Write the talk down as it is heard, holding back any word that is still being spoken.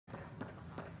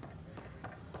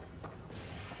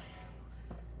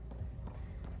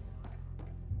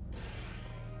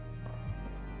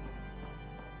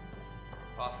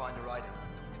Pathfinder Rider.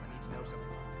 I need to know something.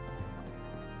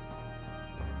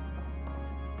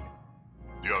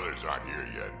 The others aren't here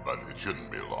yet, but it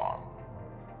shouldn't be long.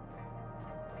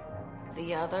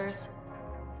 The others?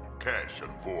 Cash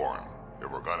and Vorn.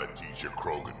 If we're gonna teach you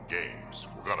Krogan games,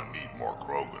 we're gonna need more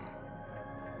Krogan.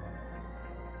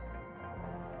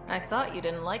 I thought you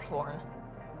didn't like Vorn.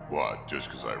 What, just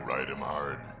 'cause I ride him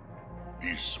hard?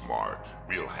 He's smart,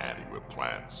 real handy with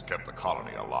plans, kept the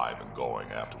colony alive and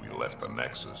going after we left the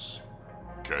Nexus.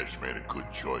 Cash made a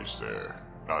good choice there.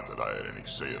 Not that I had any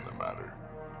say in the matter.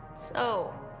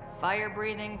 So,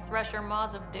 fire-breathing Thresher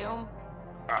Maws of Doom?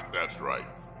 That's right.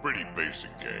 Pretty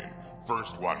basic game.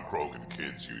 First one Krogan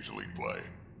kids usually play.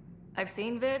 I've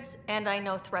seen vids, and I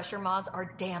know Thresher Maws are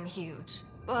damn huge.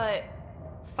 But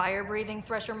fire-breathing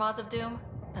Thresher Maws of Doom?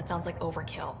 That sounds like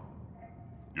overkill.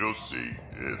 You'll see.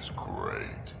 It's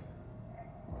great.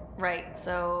 Right,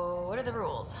 so what are the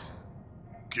rules?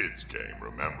 Kids game,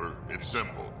 remember? It's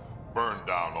simple. Burn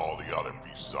down all the other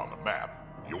pieces on the map.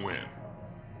 You win.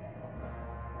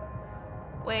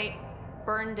 Wait,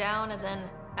 burn down as in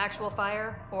actual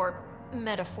fire, or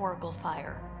metaphorical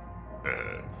fire?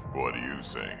 What do you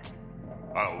think?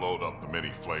 I'll load up the mini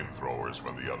flamethrowers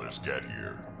when the others get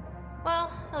here. Well,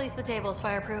 at least the table's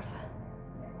fireproof.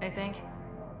 I think.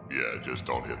 Yeah, just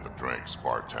don't hit the drinks.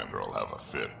 Bartender will have a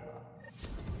fit.